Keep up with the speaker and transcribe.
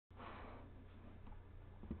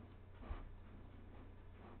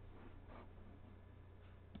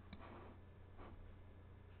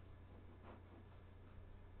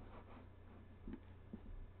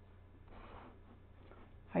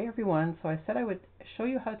everyone. So I said I would show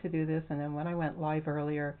you how to do this, and then when I went live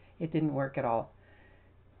earlier, it didn't work at all.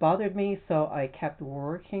 Bothered me, so I kept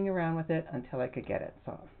working around with it until I could get it.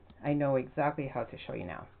 So I know exactly how to show you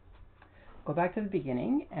now. Go back to the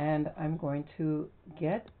beginning, and I'm going to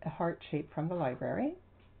get a heart shape from the library.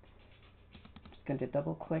 I'm just going to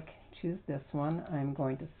double click, choose this one. I'm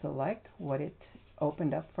going to select what it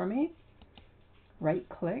opened up for me. Right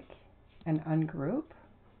click and ungroup.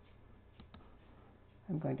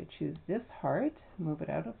 I'm going to choose this heart, move it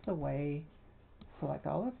out of the way, select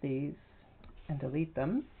all of these and delete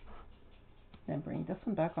them. Then bring this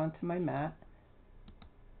one back onto my mat,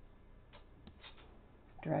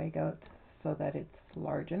 drag out so that it's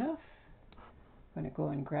large enough. I'm going to go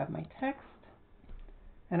and grab my text.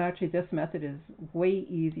 And actually this method is way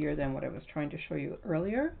easier than what I was trying to show you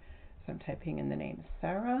earlier. So I'm typing in the name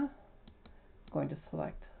Sarah. I'm going to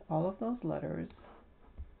select all of those letters.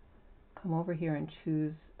 Come over here and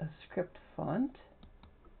choose a script font.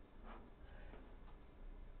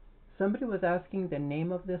 Somebody was asking the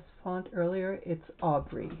name of this font earlier. It's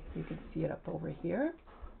Aubrey. You can see it up over here.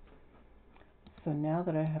 So now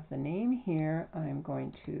that I have the name here, I'm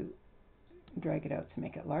going to drag it out to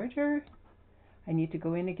make it larger. I need to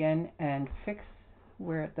go in again and fix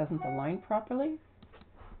where it doesn't align properly.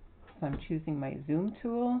 So I'm choosing my zoom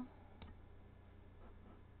tool.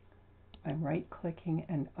 I'm right clicking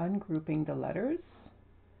and ungrouping the letters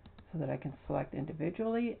so that I can select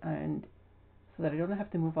individually, and so that I don't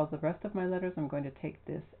have to move all the rest of my letters, I'm going to take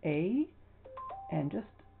this A and just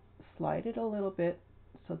slide it a little bit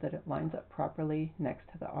so that it lines up properly next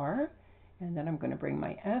to the R. And then I'm going to bring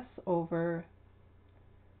my S over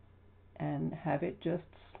and have it just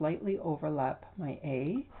slightly overlap my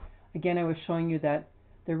A. Again, I was showing you that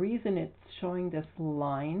the reason it's showing this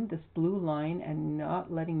line, this blue line, and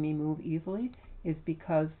not letting me move easily is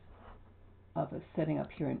because of a setting up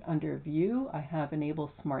here in under view. I have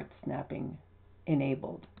enable smart snapping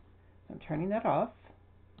enabled. So I'm turning that off,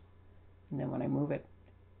 and then when I move it,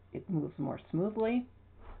 it moves more smoothly.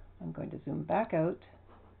 I'm going to zoom back out.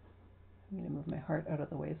 I'm going to move my heart out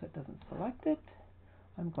of the way so it doesn't select it.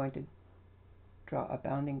 I'm going to draw a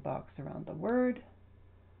bounding box around the word.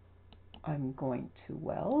 I'm going to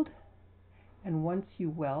weld, and once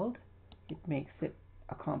you weld, it makes it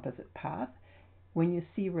a composite path. When you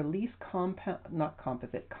see release compound, not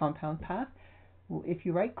composite, compound path, if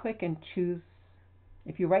you right click and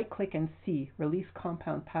see release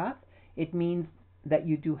compound path, it means that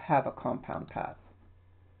you do have a compound path.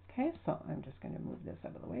 Okay, so I'm just going to move this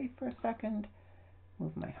out of the way for a second,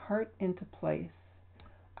 move my heart into place.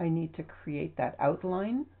 I need to create that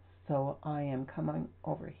outline, so I am coming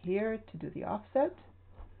over here to do the offset.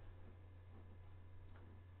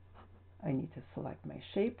 I need to select my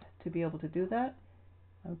shape to be able to do that.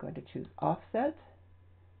 I'm going to choose offset.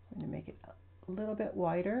 I'm going to make it a little bit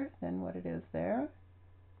wider than what it is there.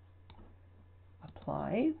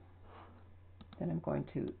 Apply. Then I'm going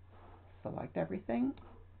to select everything,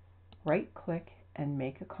 right click and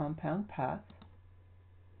make a compound path.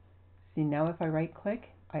 See, now if I right click,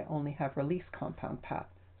 I only have release compound path.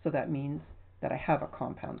 So that means that I have a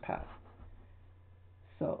compound path.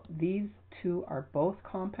 So these two are both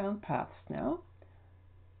compound paths now.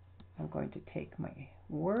 I'm going to take my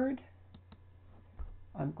word.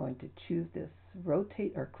 I'm going to choose this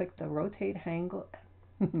rotate, or click the rotate handle.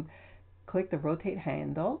 Click the rotate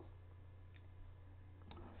handle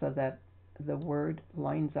so that the word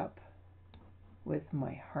lines up with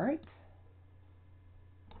my heart.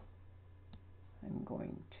 I'm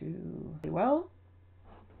going to,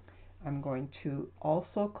 I'm going to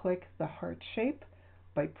also click the heart shape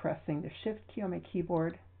by pressing the shift key on my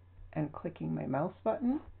keyboard and clicking my mouse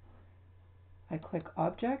button. I click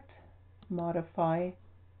object, modify,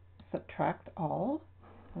 subtract all.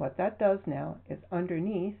 What that does now is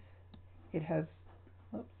underneath it has,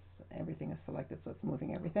 oops, everything is selected, so it's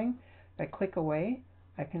moving everything. If I click away,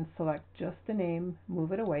 I can select just the name,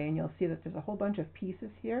 move it away, and you'll see that there's a whole bunch of pieces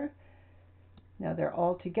here. Now they're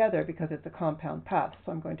all together because it's a compound path.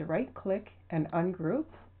 So I'm going to right click and ungroup,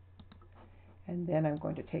 and then I'm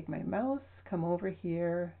going to take my mouse, come over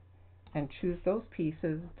here and choose those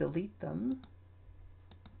pieces, delete them.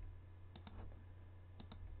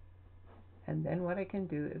 And then what I can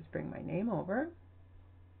do is bring my name over,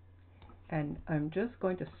 and I'm just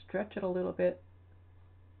going to stretch it a little bit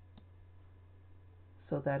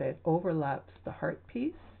so that it overlaps the heart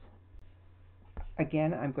piece.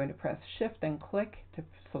 Again, I'm going to press shift and click to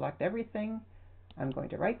select everything. I'm going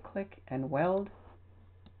to right click and weld,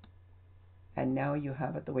 and now you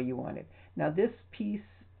have it the way you want it. Now this piece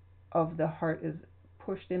of the heart is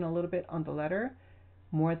pushed in a little bit on the letter.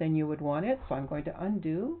 more than you would want it, so I'm going to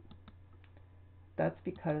undo. That's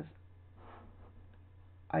because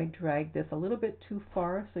I dragged this a little bit too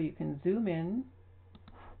far, so you can zoom in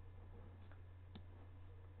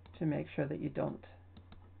to make sure that you don't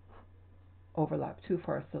overlap too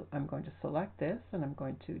far. So I'm going to select this and I'm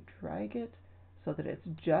going to drag it so that it's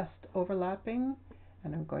just overlapping,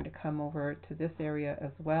 and I'm going to come over to this area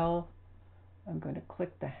as well. I'm going to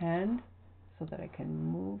click the hand so that I can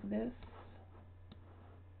move this.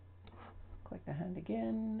 Click the hand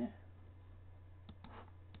again.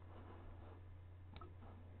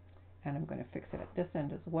 And I'm going to fix it at this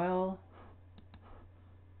end as well.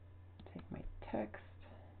 Take my text,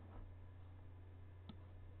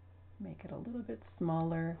 make it a little bit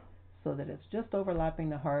smaller so that it's just overlapping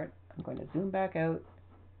the heart. I'm going to zoom back out.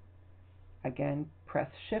 Again, press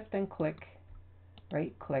Shift and click,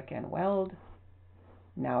 right click and weld.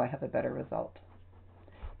 Now I have a better result.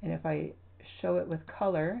 And if I show it with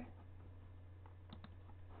color,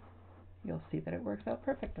 you'll see that it works out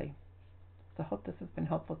perfectly. So I hope this has been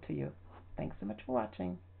helpful to you. Thanks so much for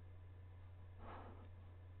watching.